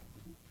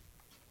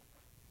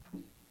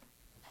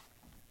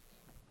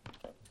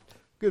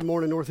Good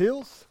morning, North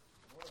Hills.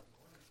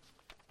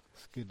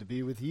 It's good to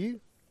be with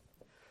you.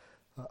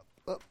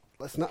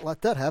 Let's not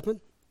let that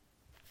happen.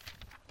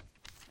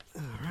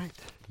 All right.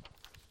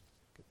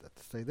 Get that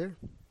to stay there.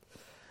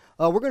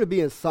 We're going to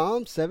be in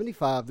Psalm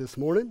 75 this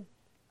morning.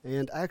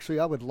 And actually,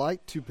 I would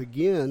like to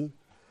begin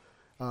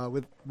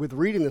with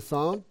reading the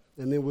psalm,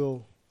 and then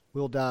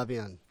we'll dive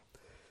in.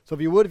 So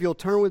if you'll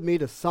turn with me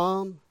to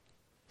Psalm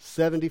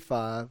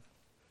 75.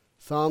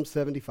 Psalm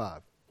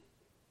 75.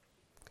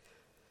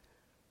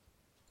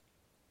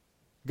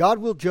 God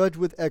will judge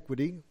with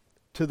equity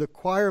to the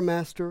choir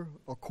master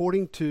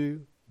according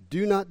to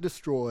do not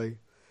destroy,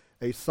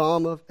 a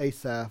psalm of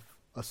Asaph,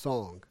 a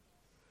song.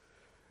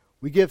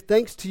 We give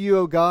thanks to you,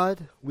 O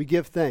God, we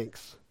give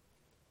thanks,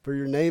 for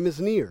your name is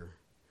near.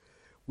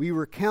 We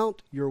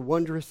recount your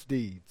wondrous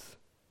deeds.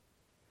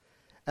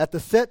 At the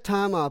set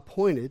time I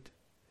appoint,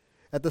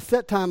 I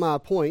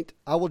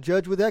will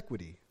judge with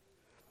equity.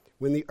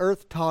 When the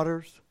earth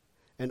totters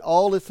and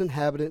all its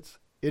inhabitants,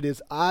 it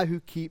is I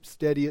who keep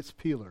steady its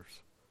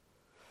pillars.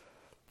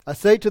 I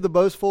say to the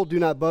boastful, do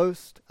not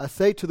boast. I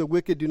say to the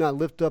wicked, do not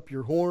lift up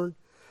your horn.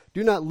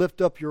 Do not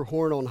lift up your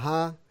horn on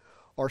high,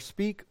 or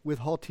speak with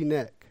haughty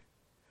neck.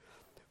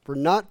 For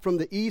not from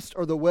the east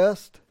or the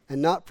west,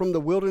 and not from the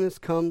wilderness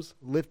comes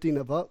lifting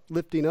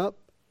up,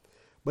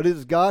 but it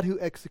is God who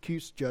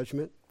executes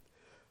judgment,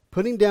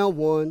 putting down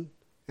one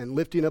and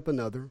lifting up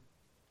another.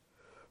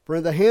 For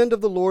in the hand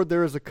of the Lord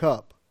there is a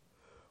cup,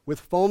 with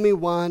foamy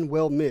wine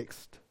well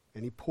mixed,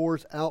 and he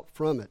pours out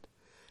from it.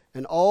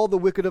 And all the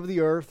wicked of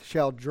the earth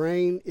shall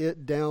drain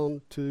it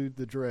down to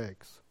the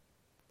dregs.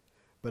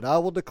 But I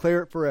will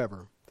declare it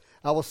forever.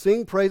 I will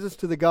sing praises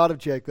to the God of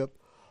Jacob.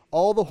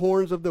 All the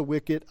horns of the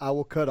wicked I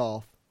will cut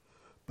off,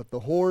 but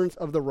the horns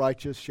of the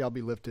righteous shall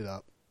be lifted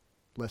up.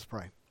 Let's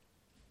pray.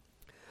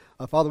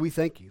 Father, we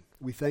thank you.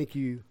 We thank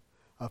you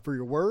for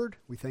your word.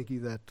 We thank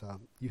you that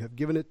you have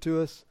given it to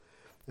us.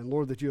 And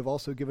Lord, that you have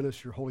also given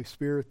us your Holy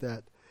Spirit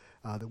that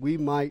we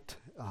might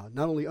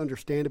not only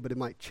understand it, but it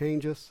might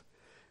change us.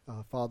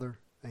 Father,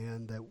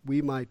 and that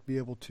we might be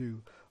able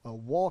to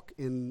walk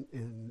in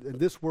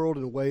this world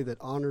in a way that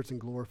honors and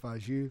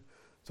glorifies you.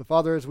 So,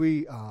 Father, as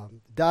we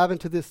dive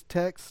into this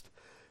text,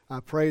 I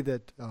pray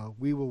that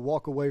we will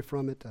walk away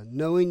from it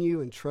knowing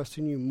you and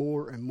trusting you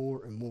more and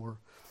more and more.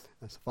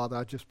 So, Father,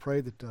 I just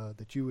pray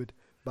that you would,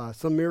 by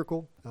some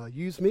miracle,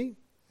 use me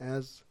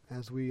as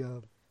we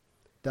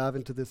dive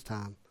into this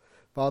time.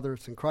 Father,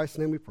 it's in Christ's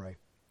name we pray.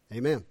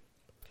 Amen.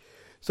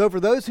 So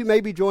for those who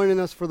may be joining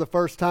us for the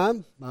first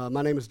time,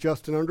 my name is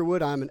Justin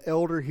Underwood. I'm an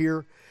elder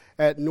here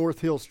at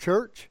North Hills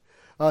Church.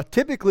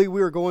 Typically,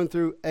 we are going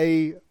through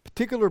a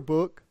particular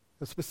book,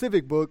 a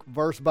specific book,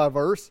 verse by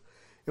verse,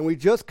 and we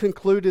just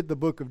concluded the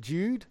book of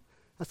Jude.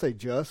 I say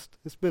just.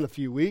 It's been a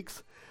few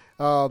weeks.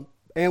 And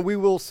we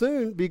will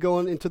soon be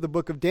going into the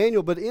book of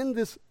Daniel, but in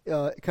this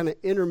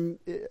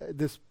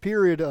this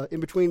period in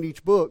between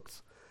each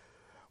books,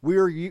 we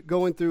are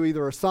going through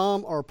either a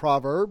psalm or a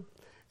proverb.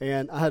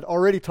 And I had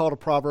already taught a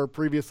proverb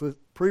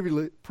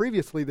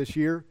previously this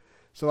year,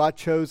 so I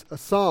chose a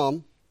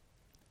psalm.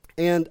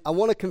 And I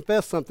want to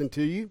confess something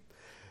to you.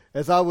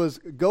 As I was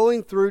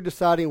going through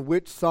deciding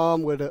which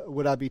psalm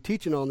would I be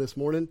teaching on this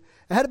morning,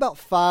 I had about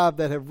 5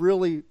 that have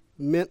really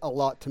meant a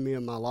lot to me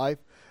in my life.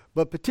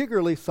 But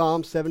particularly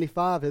Psalm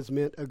 75 has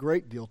meant a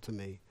great deal to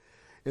me.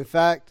 In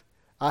fact,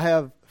 I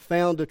have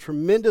found a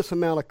tremendous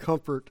amount of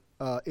comfort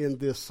in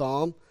this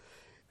psalm,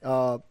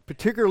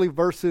 particularly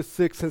verses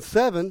 6 and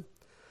 7.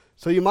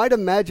 So you might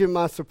imagine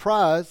my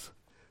surprise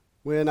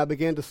when I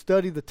began to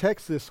study the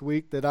text this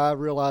week that I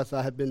realized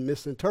I had been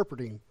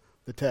misinterpreting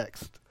the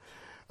text.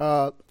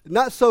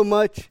 Not so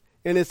much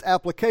in its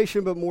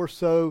application, but more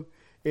so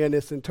in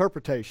its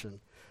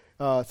interpretation.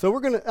 So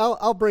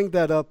I'll bring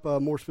that up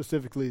more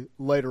specifically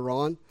later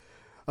on.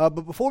 But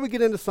before we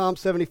get into Psalm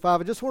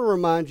 75, I just want to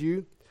remind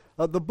you,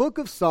 the book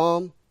of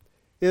Psalm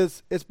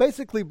is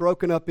basically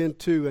broken up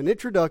into an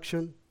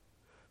introduction,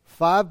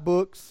 5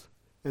 books,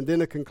 and then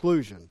a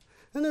conclusion.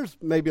 And there's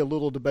maybe a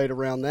little debate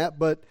around that,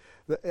 but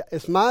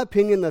it's my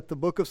opinion that the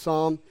book of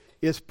Psalm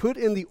is put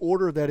in the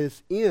order that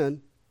it's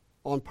in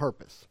on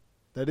purpose.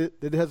 That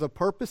it has a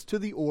purpose to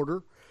the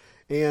order.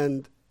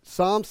 And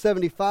Psalm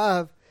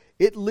 75,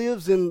 it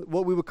lives in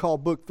what we would call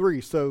book 3.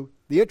 So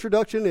the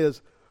introduction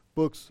is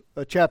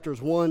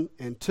chapters 1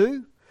 and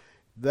 2.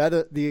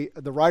 That the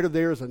writer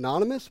there is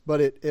anonymous,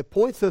 but it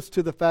points us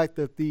to the fact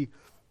that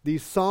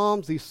these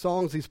psalms, these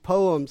songs, these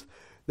poems,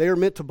 they are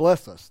meant to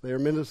bless us. They are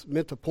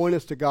meant to point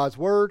us to God's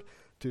Word,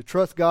 to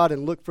trust God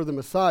and look for the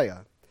Messiah.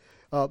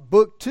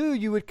 Book 2,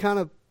 you would kind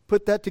of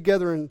put that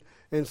together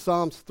in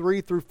Psalms 3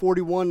 through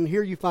 41, and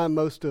here you find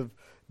most of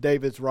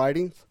David's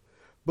writings.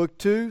 Book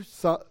 2,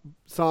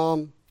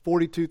 Psalm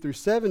 42 through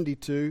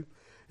 72,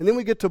 and then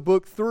we get to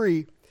Book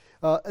 3.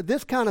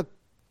 This kind of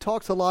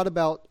talks a lot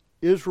about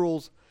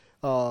Israel's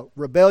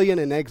rebellion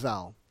and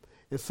exile.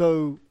 And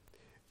so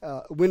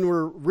when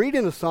we're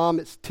reading a psalm,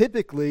 it's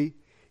typically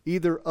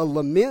either a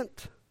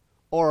lament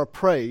or a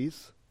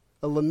praise,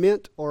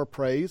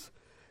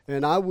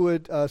 and I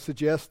would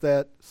suggest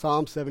that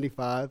Psalm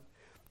 75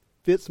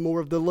 fits more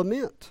of the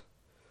lament.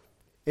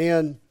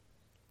 And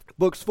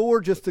books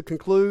 4, just to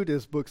conclude,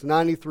 is books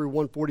 90 through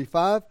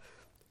 145.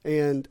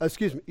 And,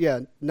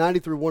 90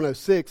 through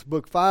 106.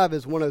 Book 5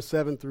 is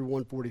 107 through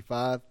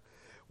 145.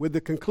 With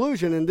the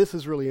conclusion, and this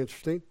is really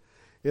interesting,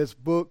 is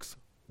books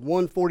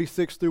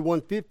 146 through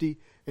 150.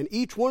 And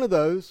each one of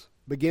those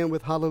begin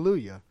with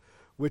hallelujah,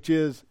 which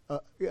is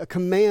a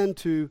command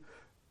to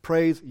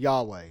praise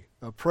Yahweh,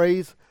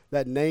 praise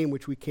that name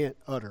which we can't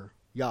utter,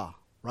 Yah,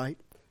 right?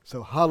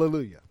 So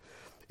hallelujah.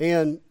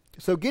 And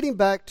so getting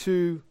back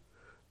to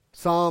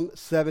Psalm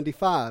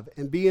 75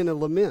 and being a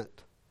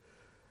lament,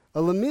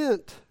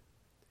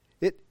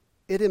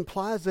 it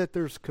implies that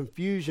there's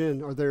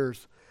confusion or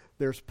there's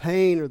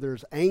pain or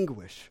there's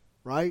anguish,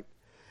 right?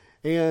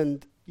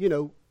 And,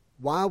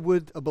 why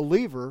would a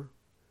believer,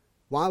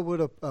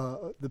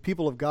 the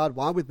people of God,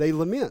 why would they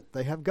lament?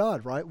 They have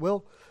God, right?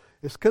 Well,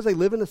 it's because they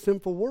live in a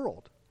sinful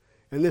world.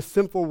 In this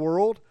sinful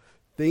world,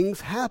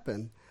 things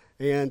happen.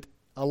 And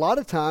a lot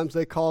of times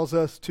they cause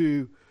us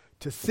to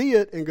see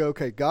it and go,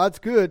 okay, God's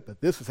good,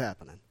 but this is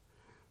happening,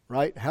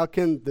 right? How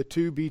can the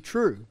two be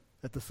true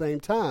at the same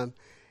time?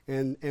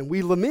 And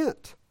we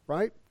lament,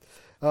 right?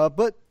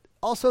 But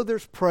also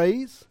there's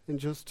praise, and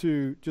just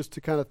to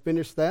kind of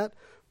finish that,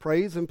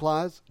 praise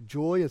implies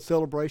joy and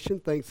celebration,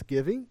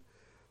 thanksgiving.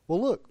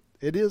 Well, look,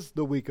 it is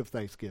the week of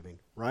Thanksgiving,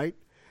 right?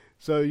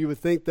 So you would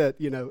think that,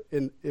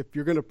 if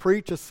you're going to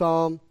preach a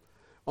psalm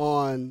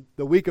on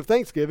the week of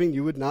Thanksgiving,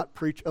 you would not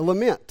preach a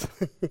lament.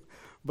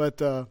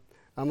 But I'm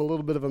a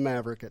little bit of a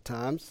maverick at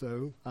times,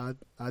 so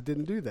I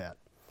didn't do that.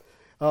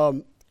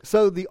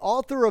 So the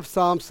author of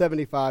Psalm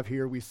 75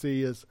 here we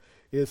see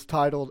is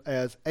titled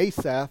as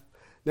Asaph.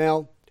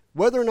 Now,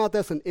 whether or not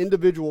that's an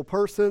individual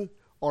person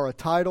or a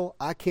title,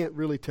 I can't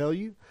really tell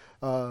you.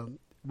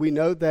 We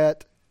know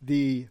that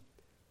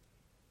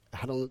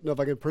I don't know if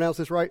I can pronounce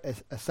this right,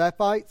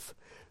 Asaphites,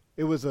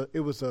 it was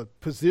a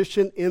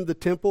position in the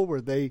temple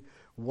where they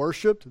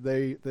worshipped.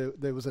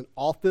 There was an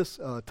office,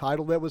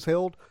 title that was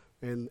held,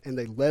 and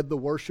they led the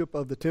worship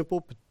of the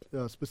temple,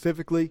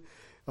 specifically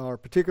or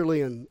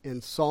particularly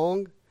in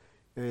song.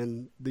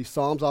 And the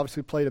Psalms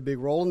obviously played a big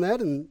role in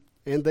that, and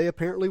they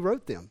apparently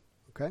wrote them.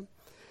 Okay,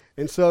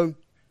 and so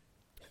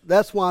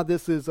that's why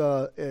this is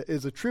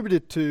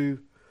attributed to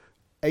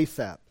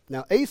Asaph.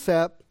 Now,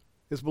 Asaph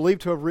is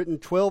believed to have written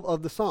 12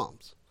 of the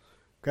Psalms.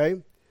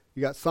 Okay,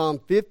 you got Psalm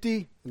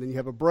 50, and then you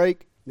have a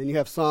break, and then you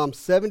have Psalm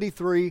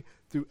 73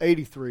 through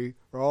 83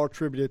 are all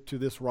attributed to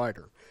this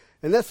writer.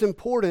 And that's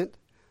important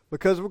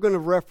because we're going to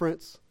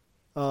reference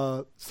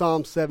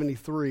Psalm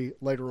 73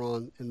 later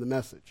on in the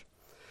message.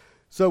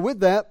 So with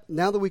that,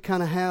 now that we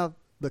kind of have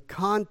the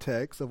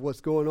context of what's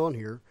going on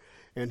here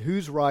and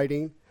who's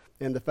writing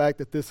and the fact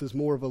that this is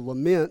more of a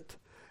lament,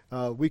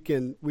 we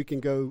can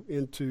go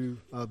into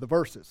the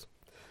verses.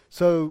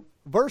 So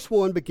verse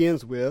 1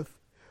 begins with,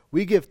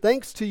 "We give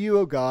thanks to you,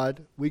 O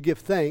God, we give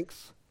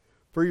thanks,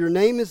 for your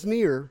name is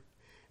near,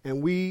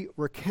 and we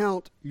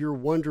recount your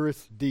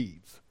wondrous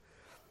deeds."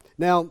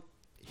 Now,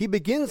 he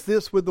begins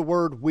this with the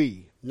word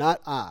we,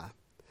 not I.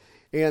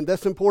 And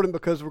that's important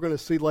because we're going to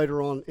see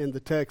later on in the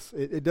text,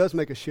 it does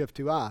make a shift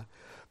to I.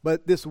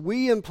 But this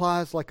we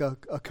implies like a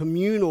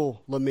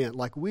communal lament,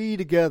 like we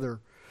together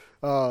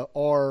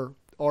are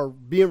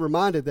being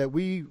reminded that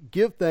we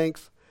give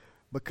thanks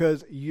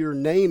because your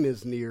name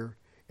is near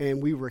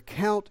and we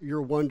recount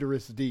your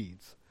wondrous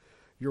deeds.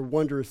 Your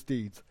wondrous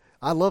deeds.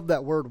 I love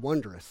that word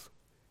wondrous.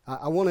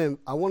 I want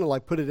to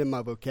like put it in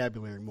my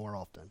vocabulary more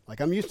often.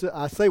 Like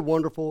I say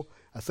wonderful,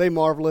 I say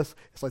marvelous.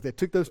 It's like they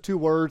took those two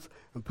words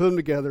and put them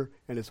together,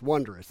 and it's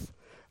wondrous.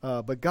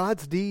 But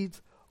God's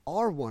deeds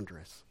are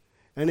wondrous,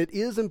 and it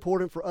is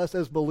important for us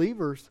as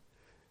believers,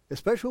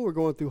 especially when we're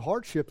going through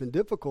hardship and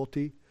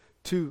difficulty,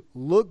 to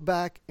look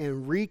back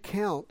and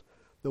recount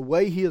the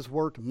way He has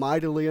worked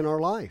mightily in our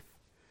life.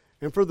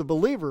 And for the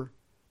believer,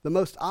 the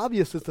most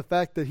obvious is the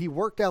fact that He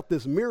worked out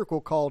this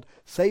miracle called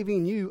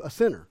saving you, a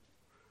sinner.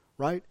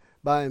 Right?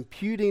 By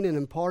imputing and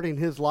imparting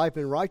His life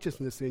and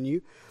righteousness in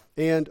you.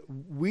 And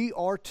we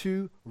are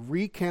to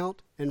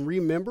recount and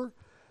remember.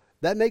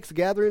 That makes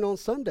gathering on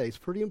Sundays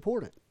pretty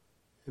important.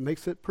 It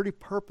makes it pretty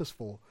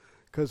purposeful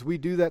because we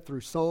do that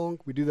through song.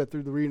 We do that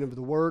through the reading of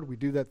the Word. We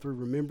do that through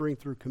remembering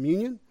through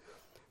communion.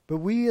 But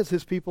we as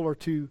His people are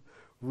to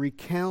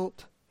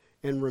recount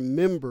and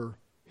remember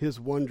His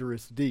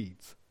wondrous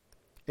deeds.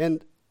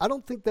 And I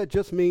don't think that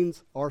just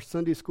means our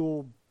Sunday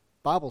school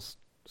Bible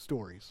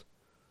stories.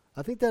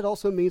 I think that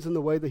also means in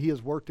the way that He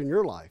has worked in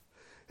your life.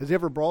 Has He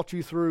ever brought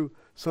you through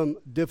some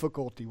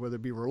difficulty, whether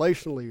it be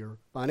relationally or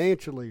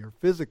financially or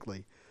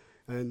physically?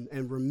 And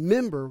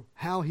remember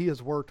how He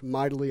has worked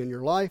mightily in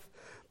your life.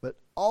 But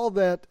all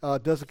that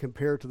doesn't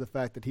compare to the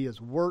fact that He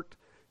has worked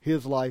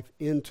His life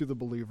into the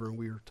believer, and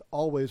we are to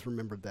always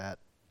remember that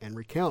and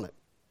recount it.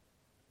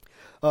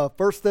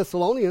 1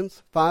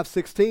 Thessalonians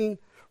 5:16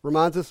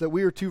 reminds us that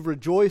we are to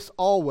rejoice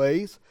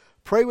always,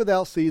 pray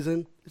without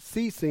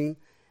ceasing,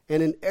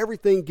 and in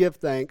everything give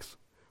thanks,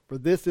 for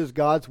this is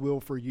God's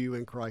will for you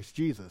in Christ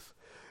Jesus.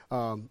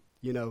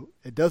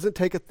 It doesn't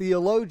take a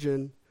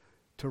theologian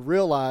to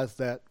realize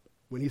that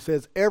when he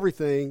says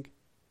everything,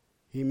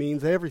 he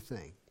means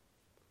everything.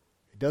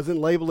 He doesn't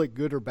label it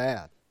good or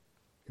bad.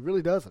 He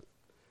really doesn't.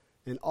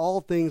 In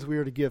all things we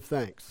are to give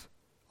thanks.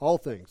 All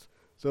things.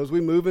 So as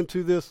we move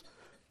into this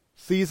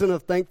season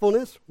of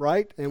thankfulness,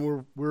 right,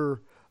 and we're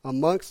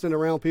amongst and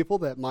around people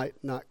that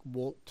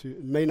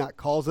may not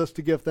cause us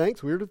to give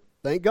thanks, we're to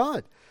thank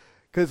God.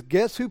 Because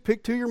guess who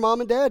picked who your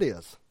mom and dad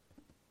is?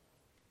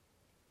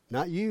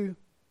 Not you.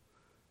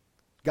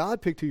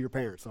 God picked who your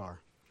parents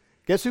are.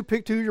 Guess who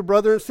picked who your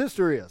brother and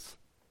sister is?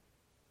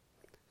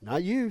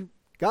 Not you.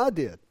 God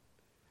did.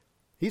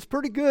 He's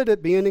pretty good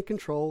at being in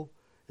control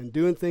and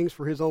doing things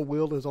for his own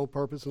will and his own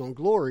purpose and own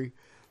glory.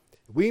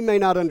 We may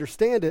not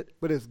understand it,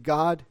 but it's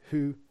God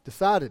who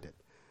decided it.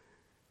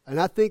 And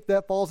I think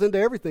that falls into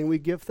everything we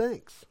give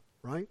thanks,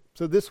 right?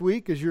 So this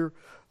week, as you're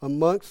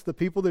amongst the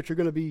people that you're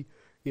going to be,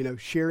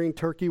 sharing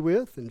turkey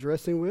with and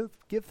dressing with,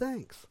 give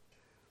thanks.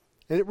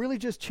 And it really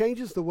just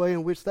changes the way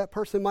in which that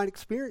person might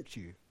experience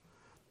you.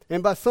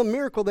 And by some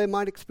miracle, they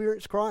might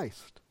experience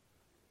Christ.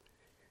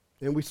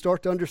 And we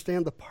start to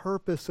understand the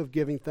purpose of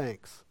giving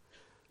thanks,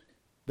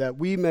 that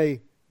we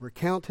may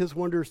recount his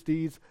wondrous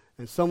deeds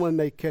and someone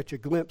may catch a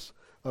glimpse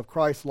of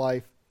Christ's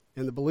life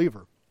in the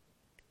believer.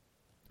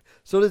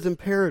 So it is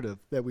imperative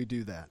that we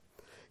do that.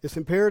 It's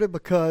imperative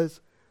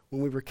because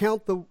when we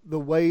recount the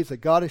ways that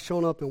God has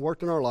shown up and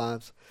worked in our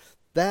lives,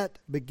 that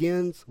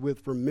begins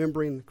with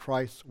remembering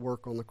Christ's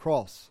work on the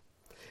cross.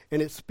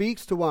 And it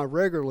speaks to why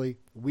regularly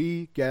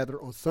we gather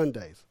on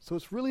Sundays. So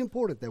it's really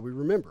important that we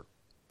remember.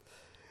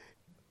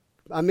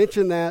 I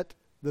mentioned that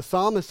the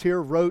psalmist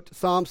here wrote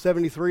Psalm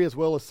 73 as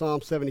well as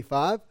Psalm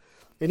 75,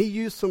 and he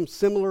used some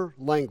similar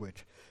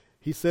language.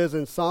 He says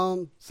in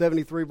Psalm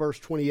 73, verse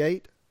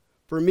 28,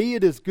 "For me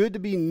it is good to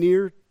be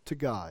near to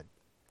God.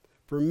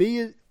 For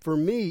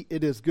me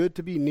it is good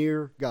to be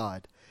near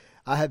God.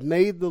 I have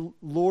made the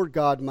Lord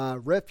God my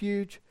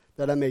refuge,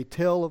 that I may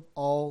tell of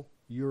all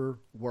your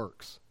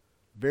works."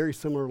 Very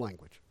similar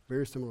language.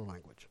 Very similar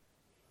language.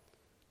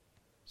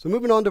 So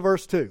moving on to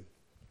verse 2.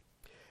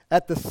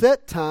 "At the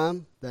set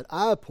time that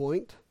I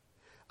appoint,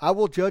 I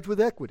will judge with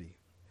equity.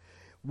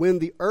 When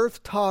the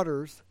earth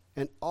totters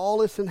and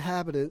all its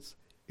inhabitants,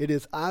 it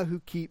is I who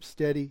keep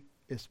steady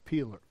its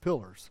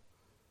pillars."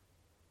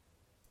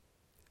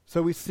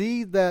 So we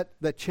see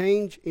that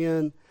change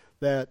in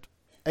that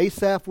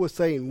Asaph was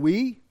saying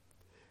we,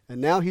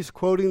 and now he's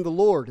quoting the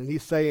Lord, and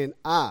he's saying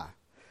I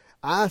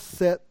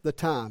set the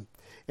time.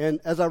 And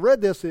as I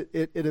read this,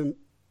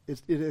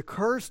 it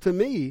occurs to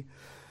me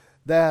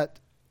that,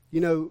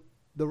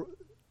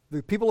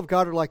 the people of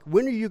God are like,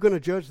 when are you going to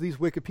judge these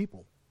wicked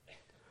people?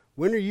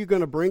 When are you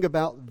going to bring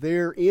about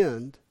their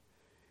end?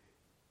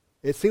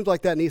 It seems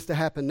like that needs to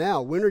happen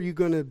now. When are you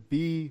going to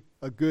be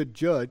a good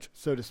judge,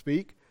 so to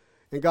speak?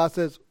 And God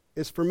says,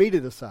 it's for me to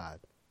decide.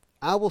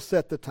 I will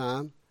set the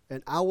time,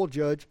 and I will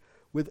judge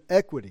with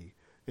equity.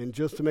 And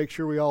just to make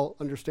sure we all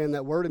understand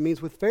that word, it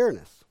means with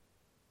fairness.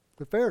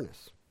 With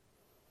fairness.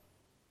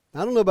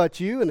 I don't know about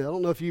you, and I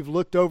don't know if you've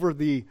looked over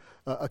the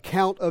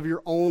account of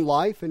your own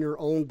life and your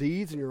own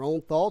deeds and your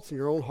own thoughts and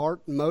your own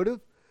heart and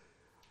motive.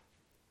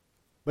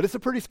 But it's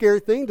a pretty scary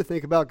thing to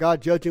think about God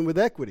judging with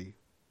equity,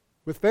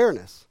 with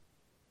fairness.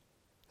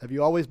 Have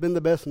you always been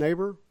the best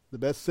neighbor, the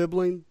best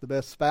sibling, the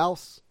best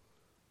spouse,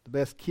 the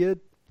best kid?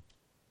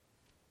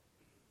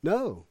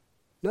 No,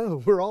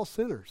 we're all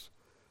sinners.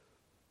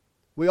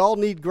 We all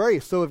need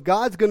grace. So if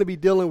God's going to be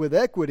dealing with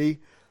equity,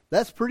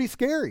 that's pretty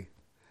scary.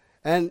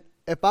 And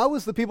if I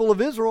was the people of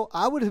Israel,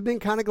 I would have been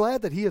kind of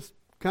glad that he has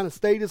kind of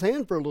stayed his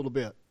hand for a little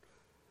bit.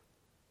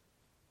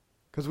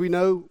 Because we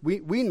know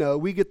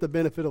we get the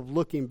benefit of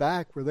looking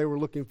back where they were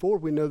looking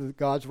forward. We know that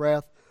God's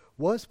wrath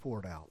was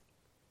poured out.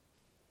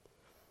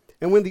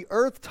 And when the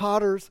earth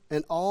totters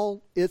and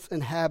all its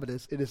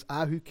inhabitants, it is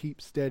I who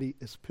keep steady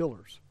its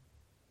pillars.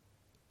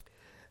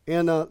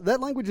 And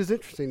that language is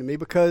interesting to me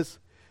because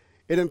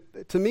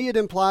to me it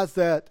implies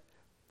that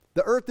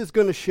the earth is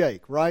going to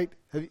shake, right?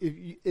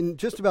 In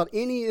just about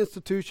any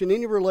institution,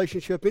 any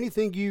relationship,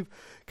 anything you've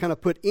kind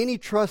of put any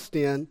trust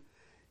in,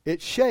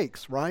 it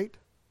shakes, right?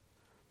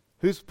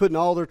 Who's putting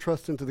all their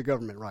trust into the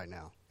government right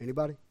now?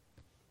 Anybody?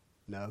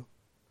 No.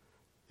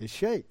 It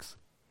shakes.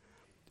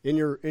 In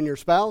your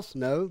spouse?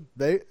 No.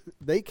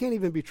 They can't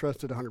even be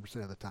trusted 100%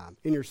 of the time.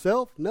 In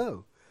yourself?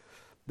 No.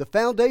 The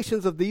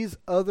foundations of these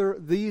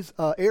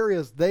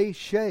areas, they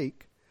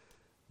shake,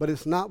 but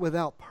it's not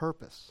without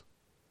purpose.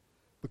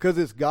 Because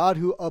it's God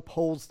who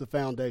upholds the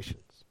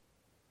foundations.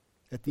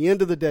 At the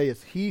end of the day,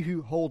 it's He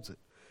who holds it.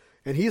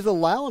 And He's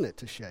allowing it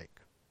to shake.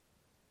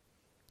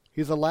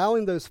 He's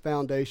allowing those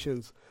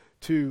foundations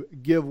to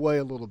give way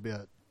a little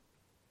bit.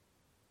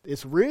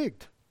 It's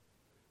rigged.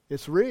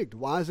 It's rigged.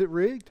 Why is it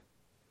rigged?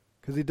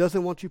 Because He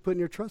doesn't want you putting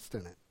your trust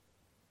in it.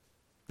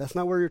 That's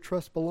not where your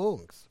trust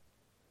belongs.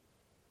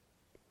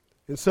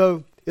 And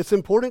so it's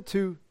important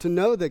to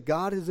know that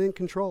God is in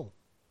control.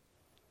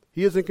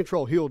 He is in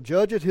control. He'll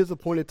judge at His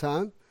appointed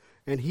time,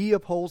 and He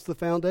upholds the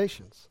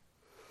foundations.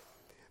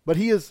 But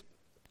He's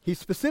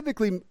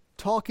specifically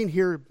talking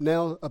here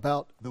now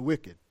about the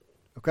wicked,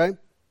 okay?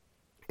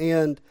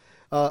 And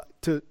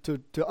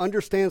to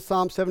understand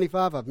Psalm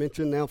 75, I've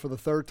mentioned now for the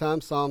third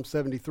time Psalm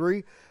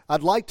 73,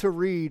 I'd like to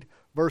read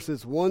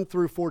verses 1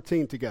 through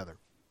 14 together.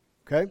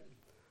 Okay?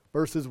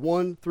 Verses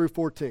 1 through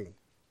 14.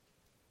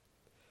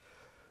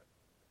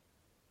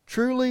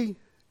 Truly,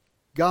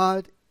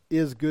 God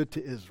is good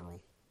to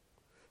Israel,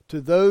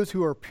 to those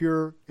who are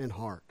pure in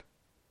heart.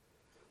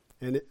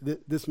 And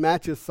this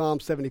matches Psalm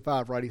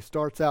 75, right? He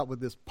starts out with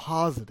this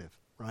positive,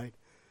 right?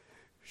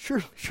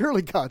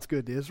 Surely God's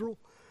good to Israel.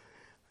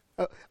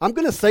 I'm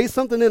going to say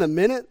something in a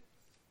minute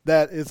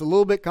that is a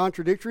little bit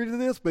contradictory to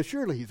this, but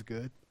surely he's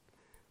good.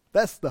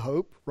 That's the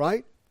hope,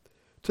 right?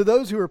 To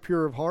those who are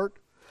pure of heart.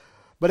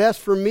 But as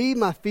for me,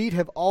 my feet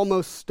have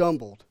almost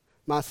stumbled.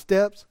 My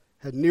steps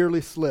had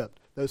nearly slipped.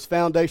 Those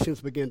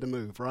foundations begin to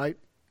move, right?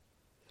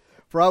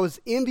 For I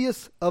was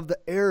envious of the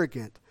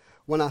arrogant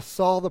when I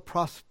saw the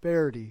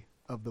prosperity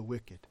of the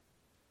wicked.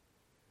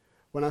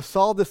 When I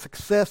saw the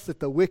success that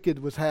the wicked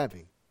was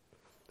having.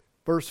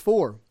 Verse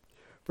 4,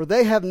 for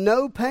they have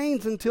no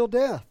pains until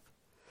death.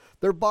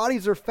 Their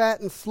bodies are fat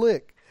and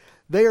slick.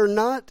 They are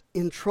not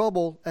in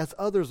trouble as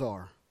others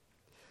are.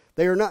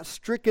 They are not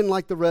stricken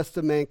like the rest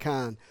of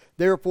mankind.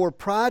 Therefore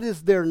pride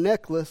is their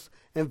necklace,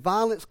 and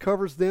violence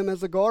covers them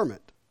as a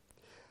garment.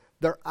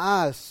 Their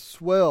eyes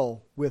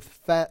swell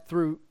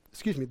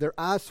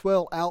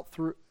out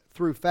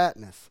through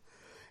fatness,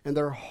 and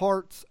their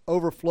hearts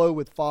overflow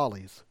with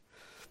follies.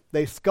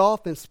 They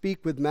scoff and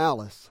speak with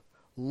malice.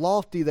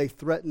 Lofty they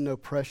threaten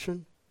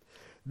oppression.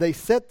 They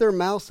set their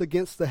mouths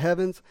against the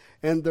heavens,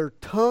 and their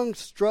tongue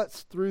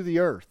struts through the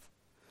earth.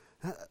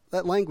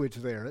 That language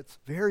there, it's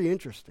very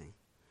interesting.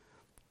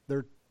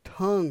 Their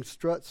tongue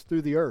struts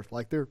through the earth,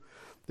 like they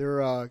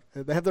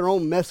have their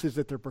own message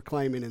that they're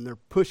proclaiming, and they're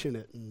pushing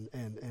it,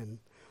 and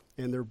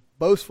they're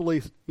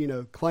boastfully,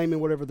 claiming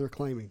whatever they're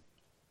claiming.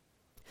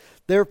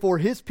 Therefore,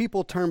 his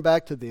people turn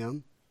back to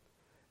them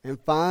and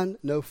find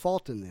no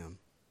fault in them.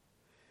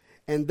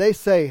 And they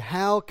say,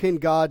 how can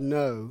God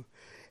know?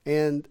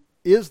 And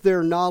is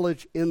there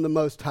knowledge in the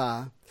Most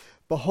High?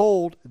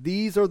 Behold,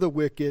 these are the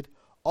wicked,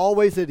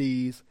 always at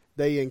ease.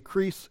 They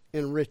increase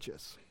in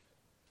riches.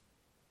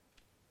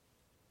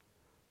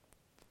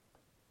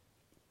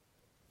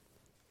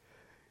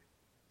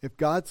 If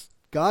God's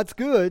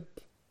good,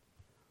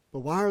 but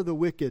why are the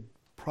wicked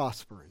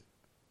prospering?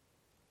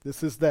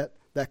 This is that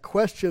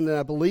question that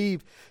I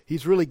believe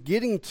he's really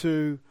getting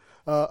to,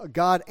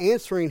 God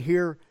answering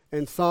here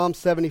in Psalm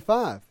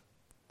 75.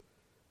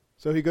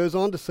 So he goes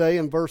on to say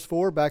in verse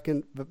 4, back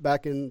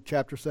in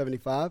chapter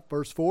 75,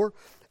 verse 4,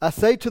 I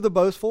say to the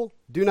boastful,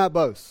 do not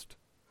boast.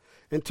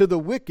 And to the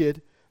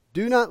wicked,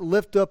 do not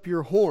lift up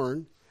your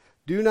horn.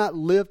 Do not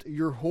lift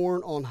your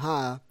horn on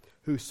high,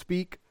 who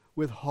speak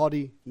with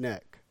haughty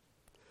neck.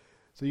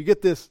 So you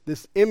get this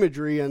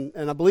imagery, and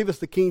I believe it's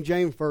the King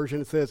James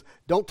Version. It says,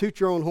 don't toot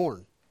your own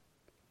horn.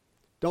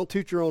 Don't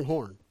toot your own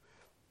horn.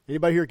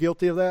 Anybody here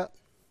guilty of that?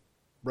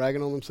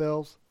 Bragging on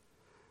themselves?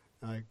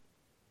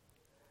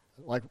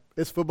 Like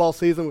it's football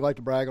season, we like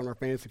to brag on our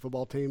fantasy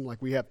football team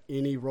like we have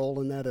any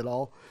role in that at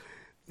all.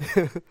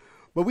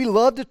 But we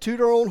love to toot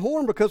our own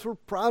horn because we're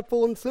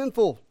prideful and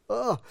sinful.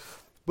 But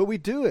we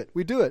do it.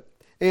 We do it.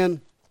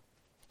 And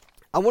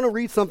I want to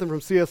read something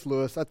from C.S.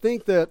 Lewis. I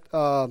think that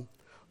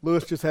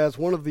Lewis just has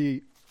one of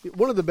the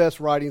best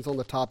writings on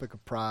the topic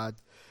of pride.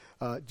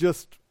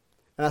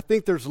 And I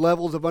think there's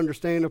levels of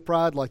understanding of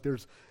pride, like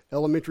there's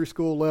elementary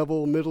school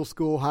level, middle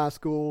school, high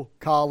school,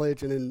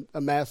 college, and then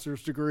a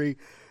master's degree.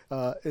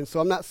 And so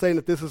I'm not saying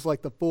that this is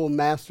like the full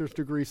master's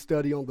degree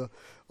study on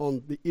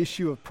the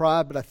issue of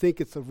pride, but I think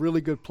it's a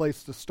really good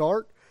place to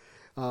start.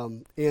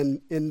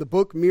 In the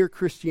book Mere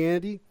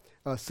Christianity,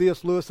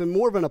 C.S. Lewis, in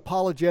more of an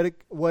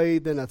apologetic way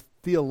than a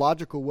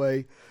theological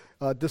way,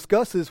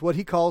 discusses what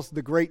he calls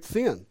the great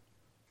sin.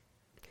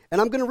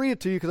 And I'm going to read it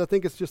to you because I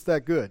think it's just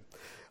that good.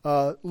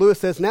 Lewis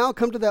says, now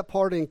come to that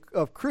part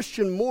of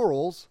Christian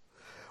morals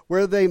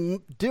where they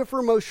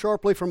differ most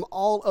sharply from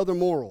all other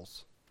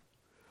morals.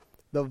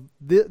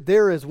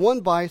 There is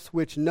one vice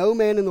which no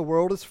man in the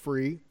world is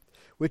free,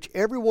 which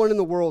everyone in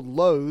the world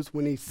loathes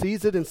when he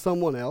sees it in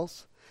someone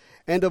else,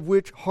 and of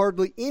which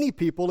hardly any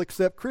people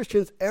except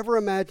Christians ever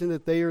imagine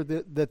that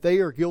they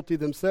are guilty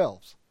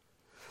themselves.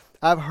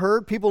 I've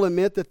heard people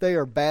admit that they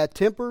are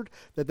bad-tempered,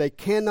 that they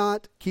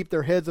cannot keep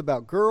their heads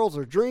about girls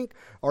or drink,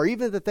 or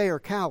even that they are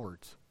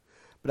cowards.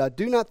 But I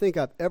do not think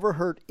I've ever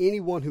heard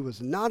anyone who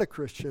was not a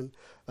Christian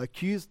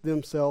accuse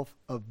themselves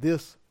of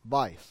this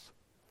vice.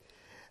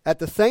 At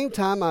the same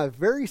time, I have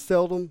very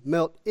seldom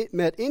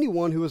met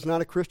anyone who was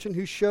not a Christian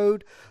who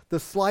showed the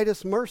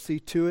slightest mercy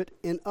to it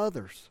in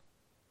others.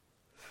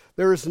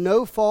 There is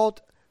no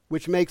fault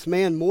which makes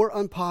man more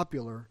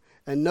unpopular,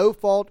 and no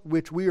fault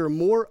which we are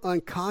more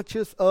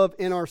unconscious of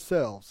in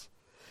ourselves.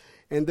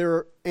 And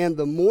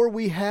the more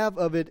we have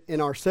of it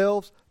in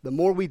ourselves, the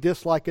more we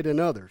dislike it in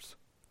others.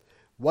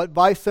 What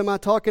vice am I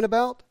talking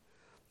about?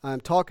 I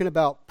am talking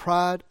about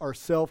pride or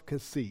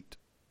self-conceit.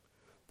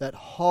 That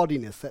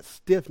haughtiness, that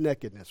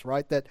stiff-neckedness,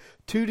 right? That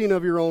tooting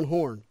of your own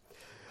horn.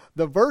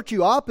 The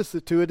virtue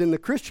opposite to it in the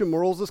Christian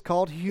morals is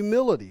called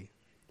humility.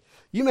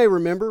 You may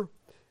remember,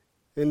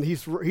 and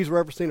he's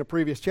referencing a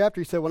previous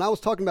chapter, he said, when I was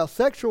talking about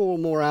sexual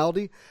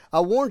morality,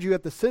 I warned you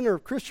at the center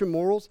of Christian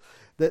morals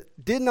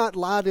that did not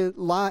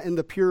lie in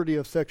the purity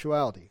of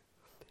sexuality.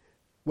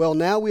 Well,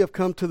 now we have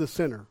come to the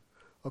center.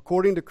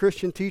 According to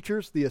Christian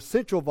teachers, the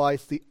essential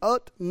vice, the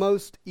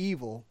utmost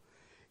evil,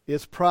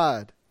 is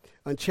pride.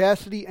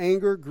 Unchastity,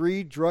 anger,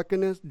 greed,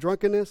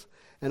 drunkenness,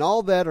 and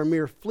all that are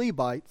mere flea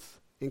bites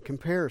in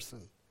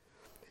comparison.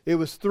 It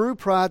was through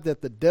pride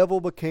that the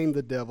devil became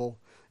the devil,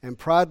 and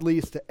pride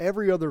leads to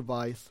every other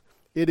vice.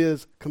 It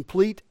is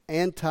complete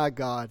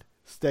anti-God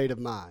state of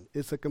mind.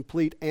 It's a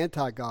complete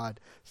anti-God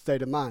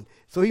state of mind.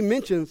 So he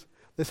mentions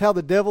this, how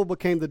the devil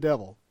became the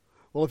devil.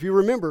 Well, if you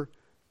remember,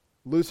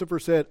 Lucifer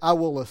said, I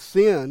will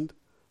ascend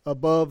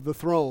above the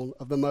throne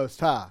of the Most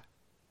High.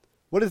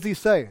 What is he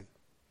saying?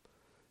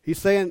 He's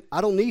saying,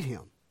 I don't need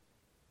him.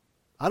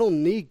 I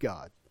don't need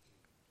God,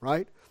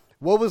 right?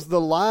 What was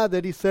the lie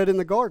that he said in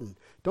the garden?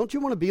 Don't you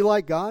want to be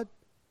like God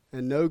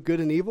and know good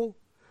and evil?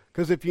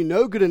 Because if you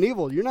know good and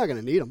evil, you're not going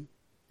to need him.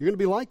 You're going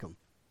to be like him,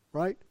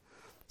 right?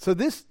 So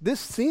this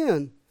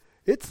sin,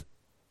 it's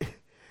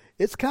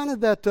kind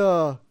of that.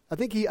 I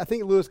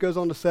think Lewis goes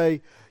on to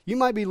say, you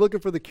might be looking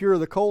for the cure of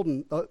the cold,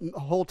 and the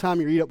whole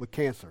time you eat up with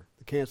cancer,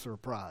 the cancer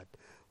of pride.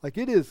 Like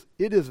it is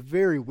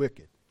very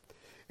wicked.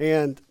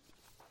 And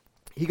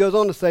he goes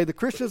on to say, the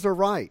Christians are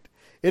right.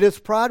 It is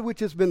pride which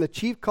has been the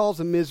chief cause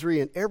of misery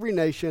in every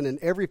nation and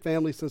every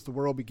family since the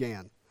world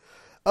began.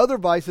 Other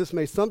vices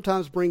may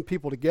sometimes bring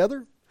people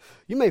together.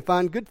 You may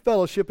find good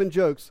fellowship and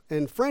jokes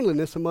and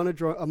friendliness among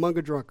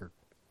a drunkard.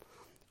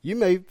 You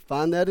may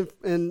find that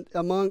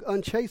among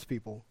unchaste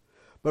people.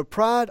 But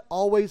pride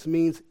always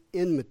means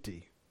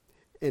enmity,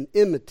 and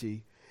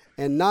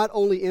not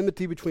only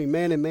enmity between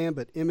man and man,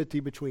 but enmity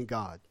between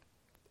God.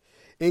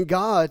 In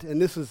God,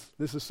 and this is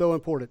so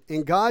important,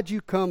 in God you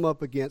come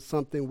up against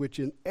something which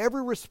in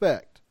every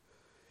respect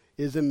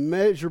is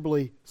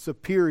immeasurably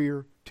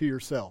superior to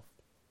yourself.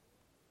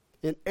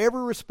 In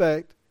every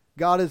respect,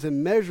 God is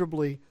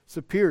immeasurably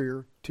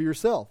superior to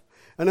yourself.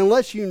 And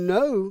unless you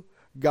know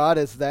God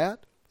as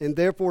that, and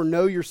therefore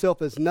know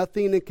yourself as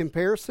nothing in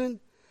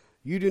comparison,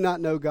 you do not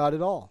know God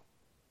at all.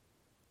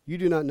 You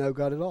do not know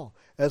God at all.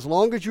 As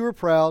long as you are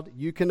proud,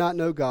 you cannot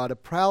know God. A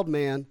proud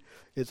man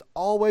is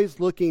always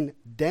looking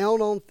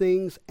down on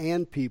things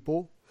and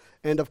people.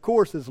 And of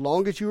course, as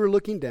long as you are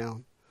looking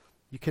down,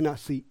 you cannot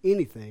see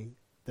anything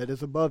that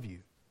is above you.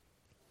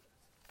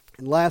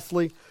 And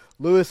lastly,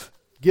 Lewis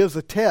gives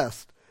a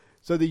test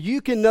so that you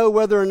can know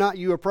whether or not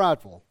you are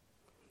prideful.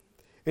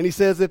 And he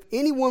says, if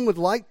anyone would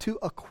like to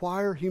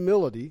acquire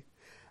humility,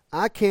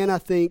 I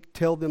think,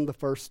 tell them the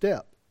first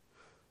step.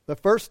 The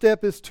first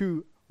step is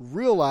to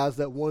realize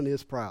that one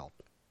is proud.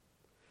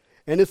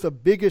 And it's a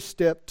biggest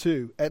step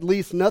too. At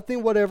least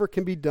nothing whatever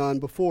can be done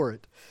before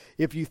it.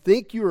 If you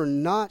think you are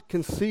not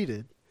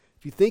conceited,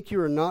 if you think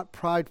you are not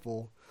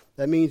prideful,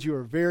 that means you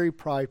are very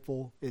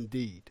prideful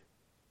indeed.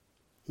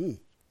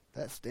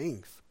 That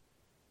stings.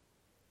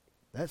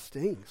 That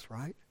stings,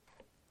 right?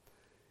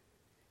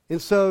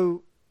 And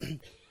so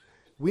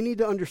we need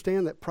to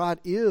understand that pride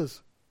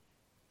is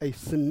a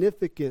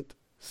significant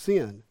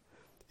sin.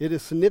 It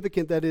is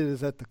significant that it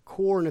is at the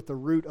core and at the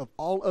root of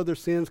all other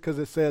sins, because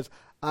it says,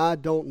 I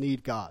don't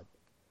need God.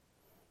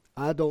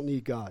 I don't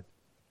need God.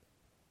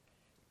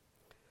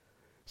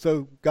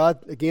 So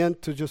God, again,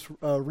 to just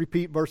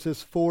repeat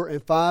verses 4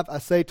 and 5, I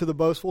say to the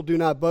boastful, do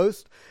not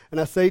boast. And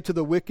I say to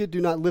the wicked,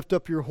 do not lift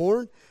up your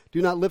horn.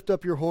 Do not lift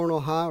up your horn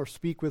on high or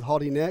speak with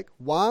haughty neck.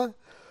 Why?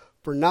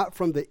 For not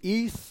from the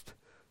east,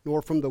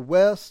 nor from the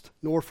west,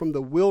 nor from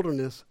the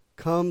wilderness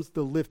comes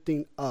the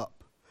lifting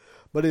up.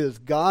 But it is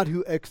God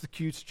who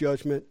executes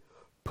judgment,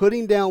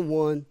 putting down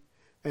one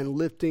and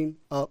lifting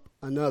up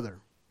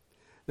another.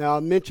 Now, I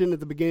mentioned at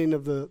the beginning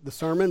of the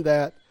sermon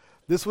that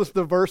this was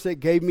the verse that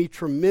gave me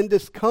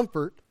tremendous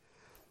comfort,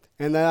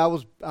 and that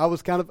I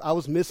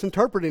was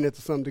misinterpreting it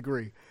to some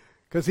degree,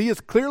 because he is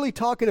clearly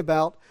talking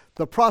about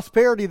the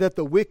prosperity that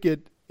the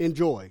wicked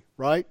enjoy,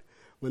 right?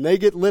 When they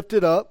get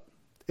lifted up,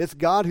 it's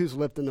God who's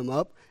lifting them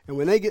up, and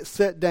when they get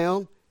set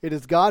down, it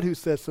is God who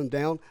sets them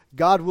down.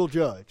 God will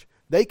judge.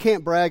 They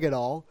can't brag at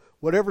all.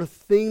 Whatever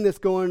thing that's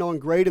going on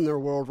great in their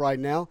world right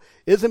now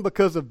isn't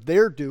because of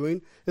their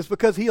doing. It's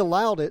because he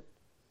allowed it.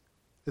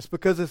 It's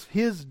because it's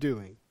his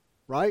doing,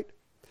 right?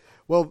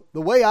 Well,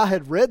 the way I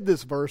had read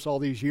this verse all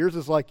these years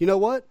is like, you know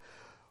what?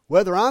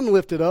 Whether I'm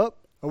lifted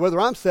up or whether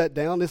I'm set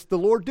down, it's the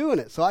Lord doing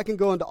it. So I can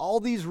go into all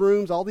these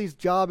rooms, all these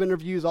job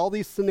interviews, all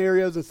these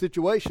scenarios and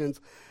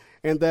situations,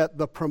 and that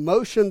the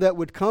promotion that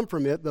would come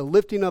from it, the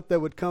lifting up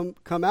that would come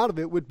out of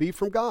it, would be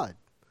from God.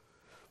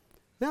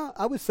 Now,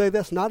 I would say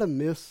that's not a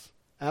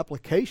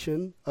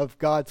misapplication of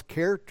God's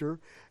character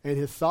and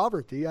his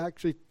sovereignty. I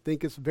actually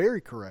think it's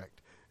very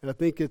correct. And I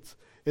think it's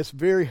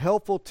very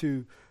helpful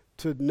to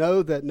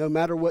know that no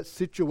matter what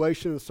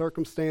situation and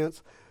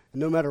circumstance,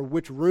 no matter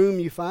which room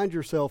you find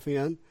yourself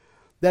in,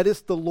 that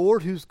it's the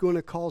Lord who's going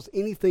to cause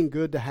anything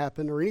good to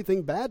happen or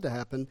anything bad to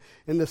happen,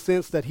 in the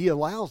sense that he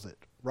allows it,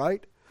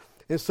 right?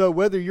 And so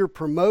whether you're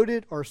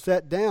promoted or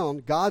set down,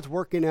 God's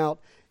working out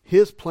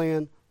his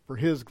plan for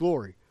his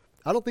glory.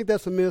 I don't think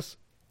that's a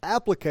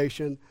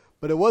misapplication,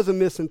 but it was a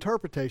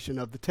misinterpretation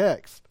of the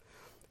text.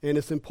 And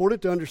it's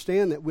important to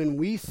understand that when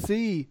we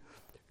see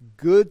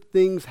good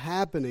things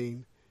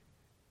happening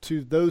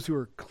to those who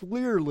are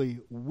clearly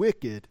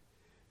wicked,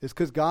 it's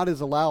because God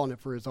is allowing it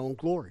for his own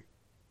glory.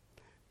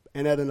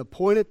 And at an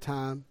appointed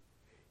time,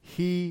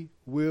 he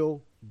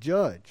will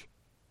judge.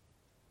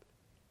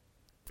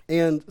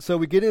 And so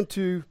we get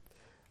into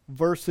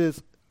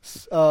verses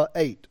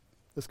 8.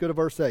 Let's go to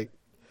verse 8.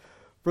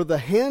 For the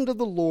hand of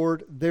the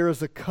Lord there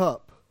is a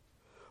cup,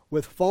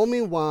 with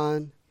foaming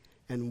wine,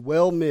 and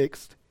well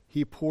mixed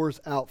he pours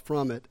out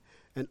from it,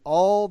 and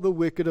all the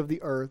wicked of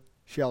the earth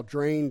shall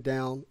drain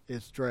down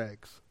its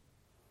dregs.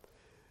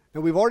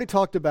 And we've already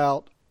talked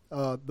about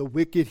the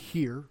wicked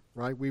here,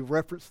 right? We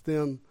referenced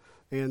them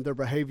and their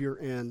behavior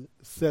in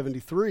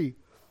 73.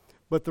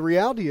 But the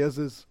reality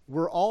is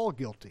we're all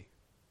guilty,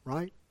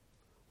 right?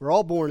 We're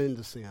all born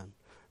into sin.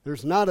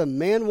 There's not a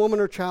man, woman,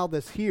 or child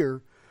that's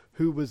here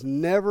who was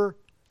never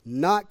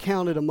not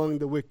counted among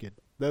the wicked,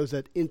 those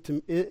at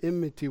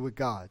enmity with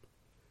God.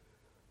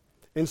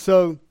 And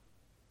so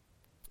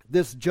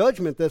this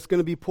judgment that's going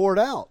to be poured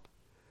out,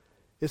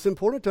 it's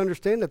important to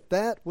understand that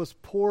that was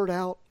poured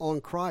out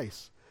on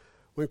Christ.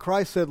 When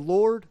Christ said,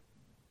 Lord,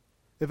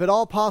 if at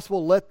all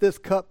possible, let this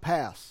cup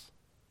pass.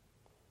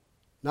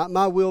 Not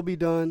my will be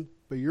done,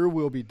 but your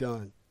will be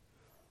done.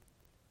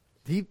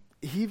 He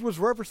was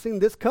referencing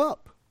this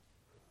cup.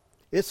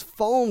 It's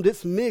foamed,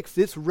 it's mixed,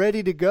 it's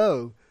ready to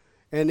go.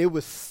 And it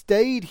was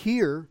stayed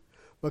here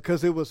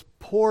because it was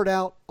poured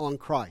out on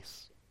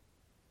Christ.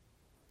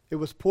 It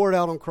was poured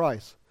out on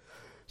Christ.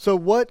 So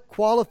what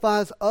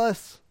qualifies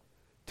us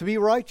to be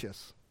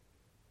righteous?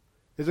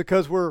 Is it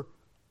because we're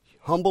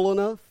humble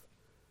enough?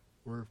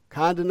 We're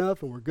kind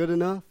enough and we're good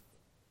enough?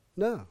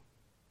 No.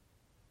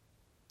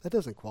 That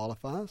doesn't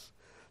qualify us.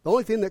 The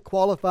only thing that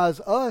qualifies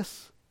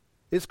us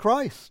is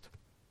Christ.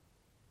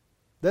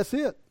 That's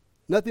it.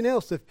 Nothing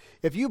else.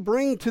 If you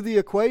bring to the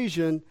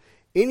equation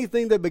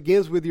anything that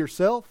begins with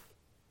yourself,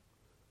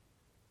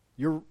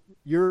 you're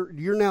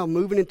now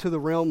moving into the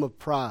realm of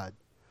pride.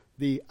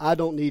 The I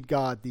don't need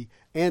God, the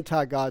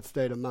anti-God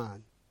state of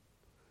mind.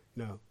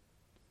 No.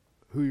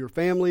 Who your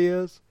family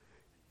is,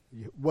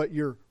 what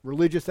your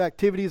religious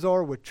activities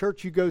are, what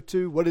church you go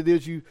to, what it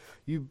is you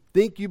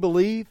think you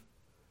believe.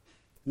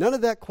 None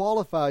of that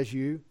qualifies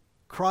you.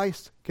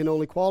 Christ can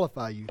only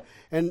qualify you.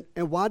 And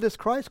why does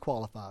Christ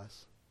qualify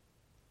us?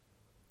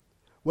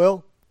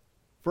 Well,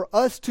 for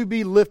us to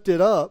be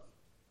lifted up,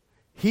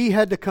 he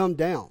had to come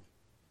down.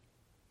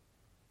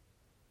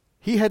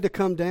 He had to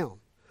come down.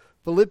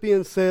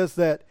 Philippians says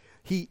that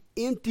he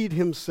emptied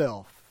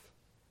himself.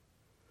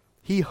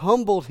 He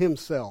humbled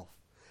himself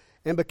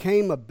and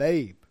became a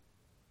babe.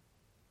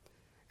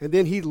 And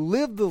then he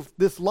lived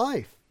this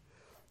life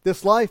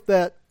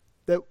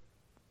that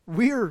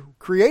we are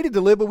created to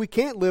live, but we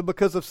can't live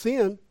because of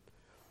sin.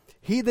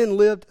 He then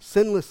lived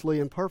sinlessly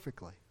and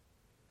perfectly,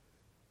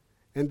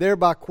 and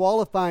thereby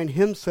qualifying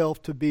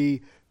himself to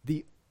be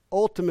the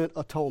ultimate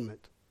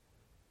atonement,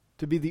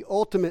 to be the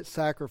ultimate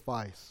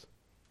sacrifice.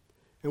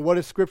 And what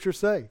does Scripture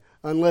say?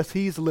 Unless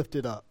he's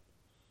lifted up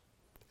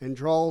and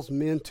draws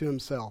men to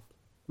himself,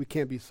 we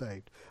can't be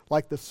saved.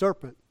 Like the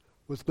serpent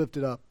was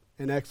lifted up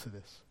in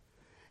Exodus.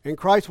 And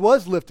Christ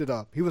was lifted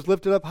up. He was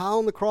lifted up high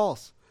on the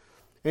cross.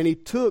 And he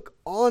took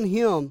on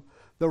him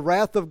the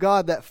wrath of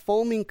God, that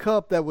foaming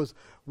cup that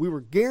we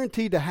were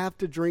guaranteed to have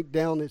to drink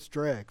down its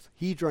dregs.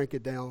 He drank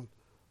it down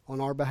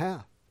on our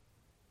behalf.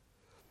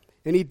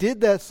 And he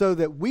did that so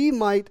that we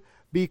might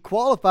be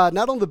qualified,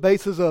 not on the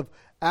basis of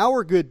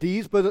our good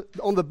deeds, but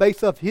on the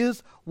basis of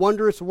his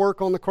wondrous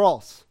work on the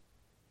cross.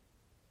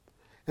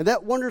 And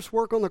that wondrous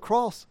work on the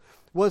cross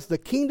was the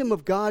kingdom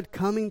of God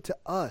coming to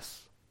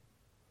us.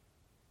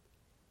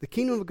 The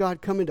kingdom of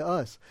God coming to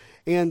us.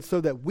 And so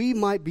that we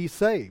might be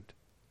saved.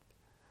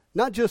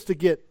 Not just to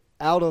get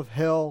out of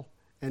hell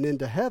and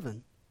into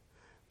heaven,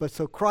 but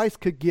so Christ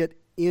could get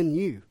in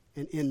you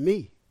and in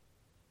me.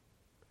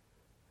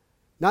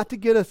 Not to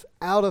get us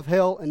out of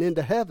hell and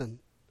into heaven,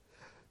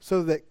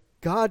 so that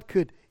God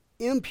could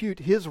impute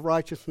his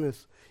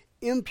righteousness,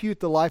 impute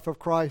the life of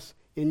Christ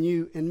in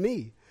you and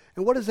me.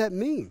 And what does that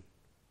mean?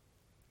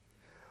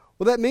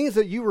 Well, that means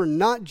that you were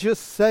not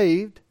just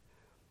saved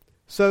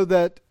so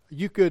that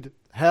you could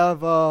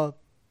have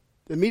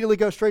immediately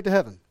go straight to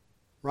heaven,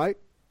 right?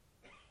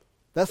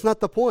 That's not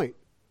the point.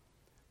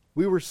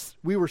 We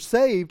were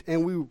saved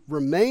and we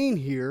remain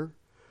here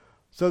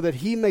so that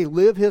he may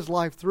live his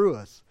life through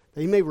us,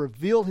 that he may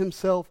reveal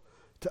himself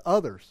to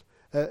others.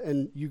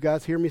 And you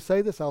guys hear me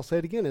say this, I'll say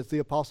it again, as the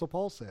Apostle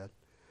Paul said.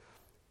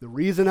 The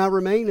reason I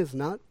remain is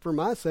not for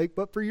my sake,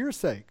 but for your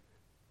sake.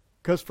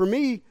 Because for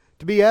me,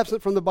 to be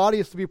absent from the body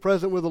is to be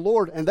present with the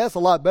Lord, and that's a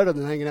lot better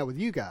than hanging out with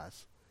you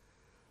guys.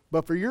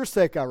 But for your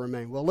sake I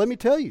remain. Well, let me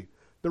tell you,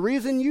 the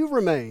reason you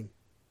remain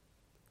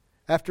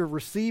after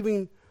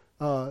receiving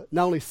not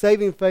only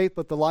saving faith,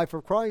 but the life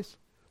of Christ,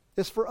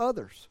 is for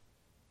others.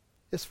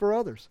 It's for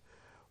others.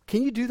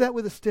 Can you do that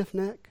with a stiff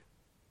neck?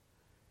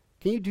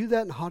 Can you do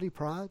that in haughty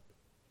pride?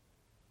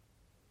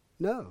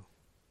 No.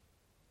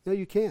 No,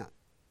 you can't.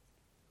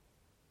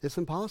 It's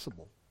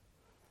impossible.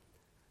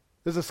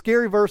 There's a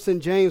scary verse in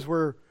James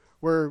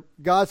where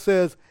God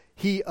says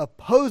he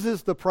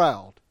opposes the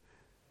proud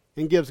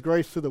and gives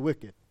grace to the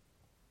wicked.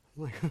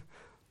 I'm like,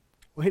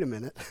 wait a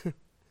minute.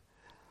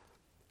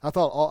 I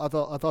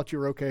thought you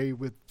were okay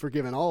with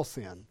forgiving all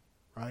sin,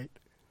 right?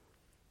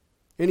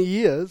 And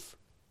he is,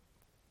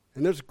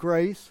 and there's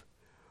grace,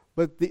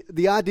 but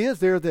the idea is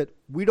there that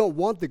we don't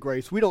want the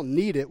grace. We don't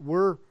need it.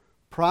 We're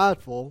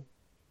prideful.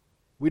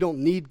 We don't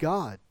need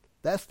God.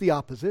 That's the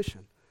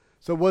opposition.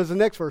 So what does the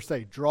next verse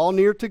say? Draw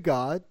near to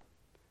God,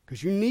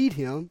 because you need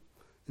him,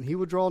 and he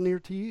will draw near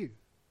to you.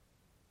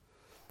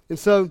 And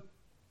so,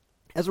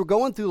 as we're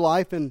going through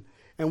life and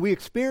we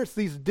experience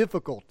these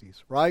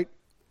difficulties, right?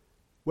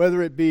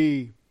 Whether it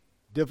be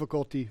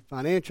difficulty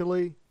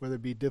financially, whether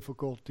it be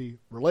difficulty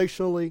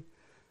relationally,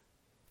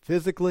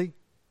 physically,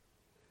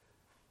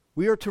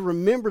 we are to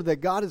remember that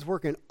God is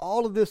working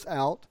all of this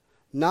out,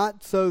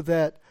 not so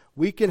that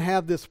we can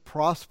have this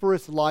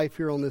prosperous life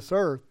here on this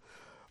earth,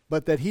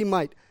 but that he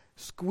might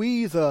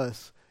squeeze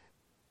us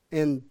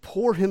and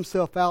pour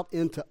himself out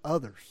into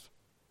others.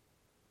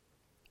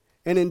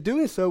 And in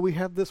doing so, we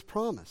have this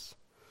promise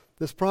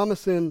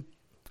in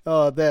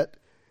that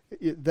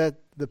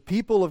the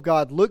people of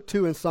God look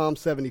to in Psalm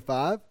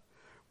 75,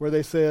 where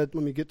they said,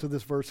 let me get to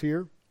this verse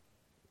here.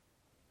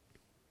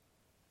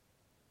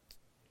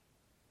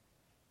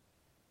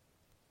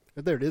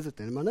 There it is at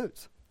the end of my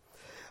notes.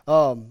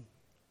 Well,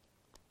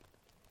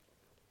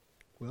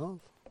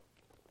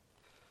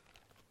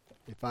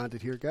 let me find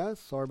it here, guys.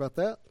 Sorry about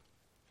that.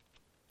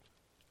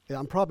 Yeah,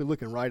 I'm probably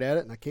looking right at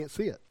it and I can't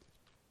see it.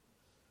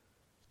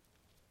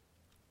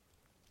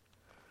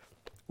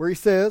 Where he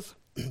says,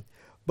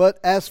 but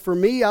as for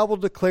me, I will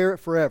declare it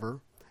forever.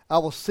 I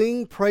will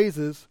sing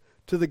praises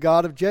to the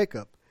God of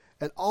Jacob,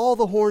 and all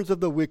the horns of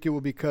the wicked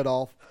will be cut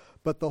off,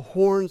 but the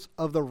horns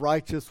of the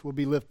righteous will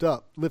be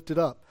lifted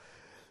up.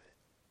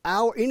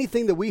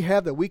 Anything that we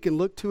have that we can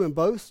look to and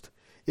boast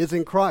is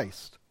in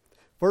Christ.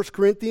 1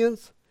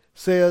 Corinthians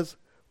says,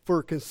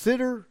 for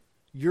consider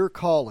your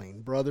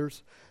calling,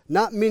 brothers.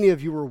 Not many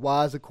of you were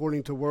wise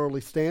according to worldly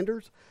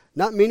standards.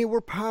 Not many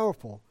were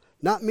powerful.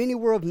 Not many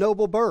were of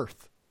noble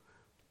birth.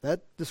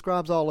 That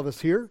describes all of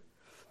us here.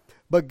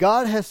 But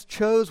God has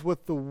chose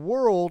what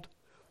God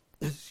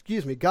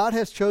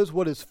has chose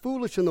what is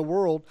foolish in the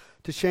world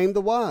to shame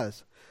the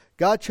wise.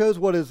 God chose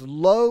what is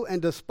low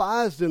and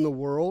despised in the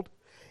world,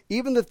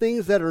 even the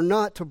things that are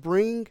not, to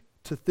bring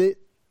to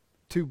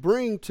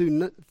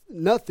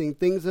nothing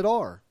things that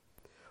are.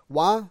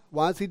 Why?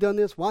 Why has he done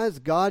this? Why has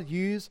God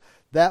used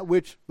that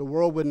which the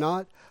world would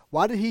not?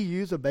 Why did he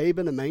use a babe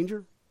in a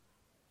manger?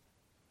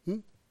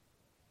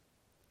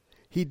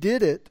 He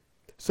did it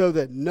so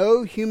that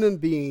no human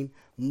being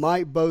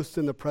might boast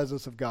in the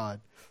presence of God.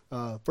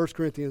 1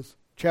 Corinthians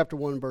chapter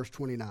 1, verse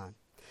 29.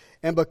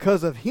 And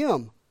because of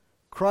him,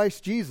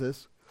 Christ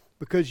Jesus,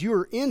 because you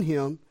are in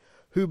him,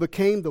 who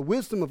became the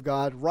wisdom of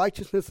God,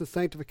 righteousness and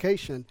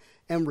sanctification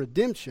and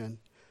redemption,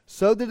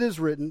 so that it is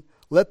written,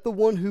 let the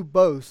one who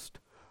boasts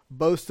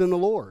boast in the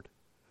Lord.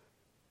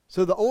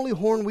 So the only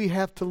horn we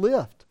have to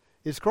lift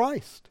is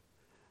Christ.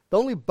 The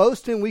only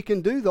boasting we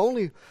can do, the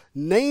only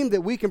name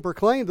that we can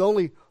proclaim, the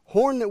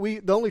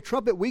only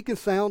trumpet we can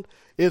sound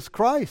is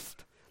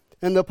Christ.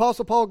 And the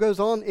Apostle Paul goes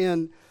on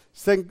in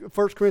 1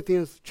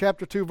 Corinthians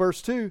chapter 2,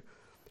 verse 2.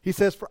 He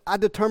says, for I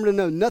determined to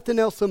know nothing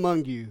else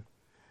among you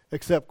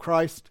except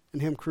Christ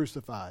and him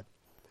crucified.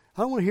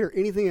 I don't want to hear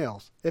anything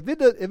else. If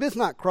it's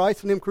not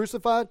Christ and him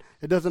crucified,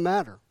 it doesn't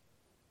matter.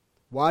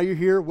 Why you're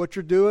here, what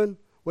you're doing,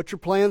 what your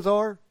plans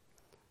are,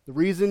 the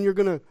reason you're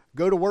going to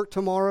go to work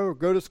tomorrow or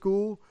go to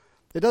school,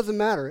 it doesn't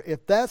matter.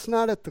 If that's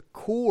not at the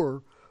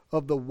core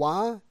of the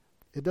why,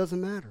 it doesn't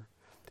matter.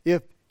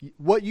 If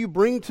what you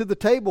bring to the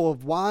table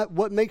of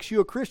what makes you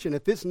a Christian,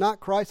 if it's not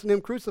Christ and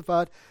him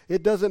crucified,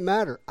 it doesn't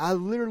matter. I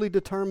literally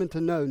determined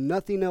to know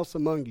nothing else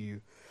among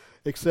you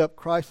except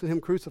Christ and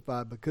him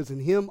crucified, because in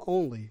him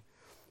only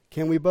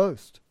can we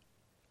boast.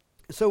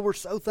 So we're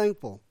so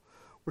thankful.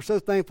 We're so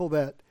thankful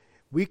that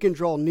we can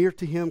draw near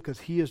to him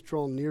because he has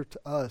drawn near to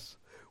us.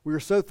 We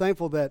are so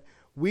thankful that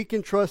we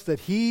can trust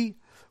that he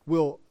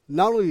will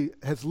not only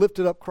has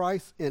lifted up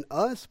Christ in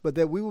us, but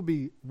that we will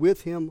be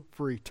with him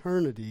for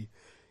eternity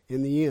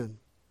in the end.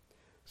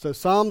 So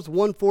Psalms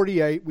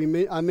 148,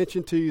 I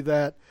mentioned to you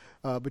that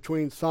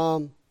between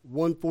Psalm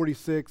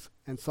 146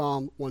 and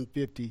Psalm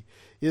 150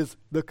 is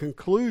the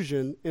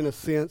conclusion, in a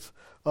sense,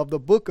 of the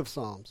book of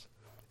Psalms.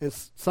 And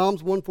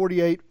Psalms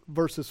 148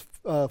 verses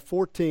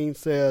 14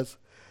 says,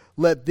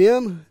 Let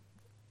them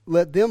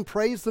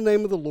praise the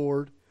name of the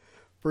Lord,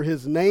 for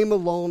his name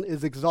alone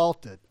is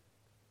exalted.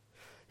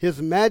 His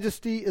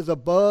majesty is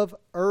above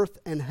earth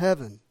and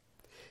heaven.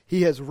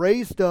 He has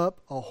raised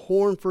up a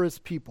horn for his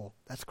people.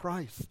 That's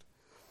Christ.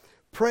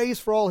 Praise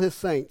for all his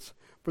saints,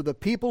 for the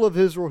people of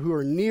Israel who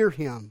are near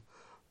him.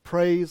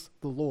 Praise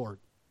the Lord.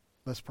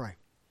 Let's pray.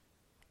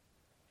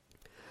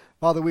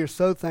 Father, we are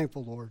so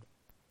thankful, Lord.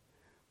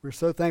 We're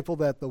so thankful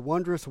that the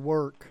wondrous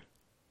work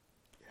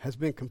has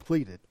been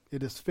completed.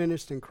 It is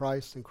finished in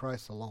Christ and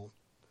Christ alone.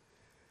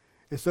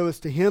 And so it's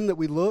to him that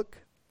we look.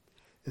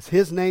 It's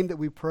his name that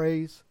we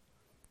praise.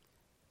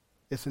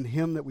 It's in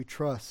him that we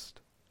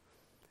trust.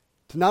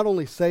 To not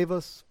only save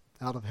us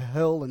out of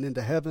hell and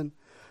into heaven,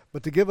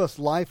 but to give us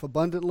life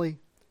abundantly,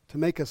 to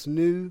make us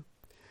new.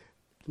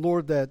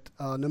 Lord, that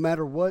no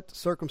matter what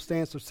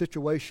circumstance or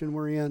situation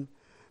we're in,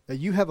 that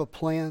you have a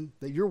plan,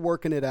 that you're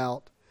working it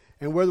out,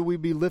 and whether we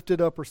be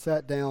lifted up or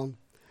sat down,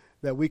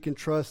 that we can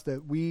trust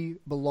that we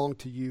belong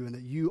to you and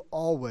that you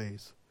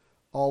always,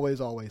 always,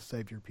 always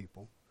save your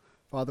people.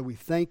 Father, we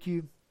thank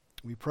you.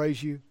 We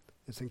praise you.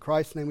 It's in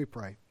Christ's name we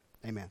pray.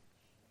 Amen.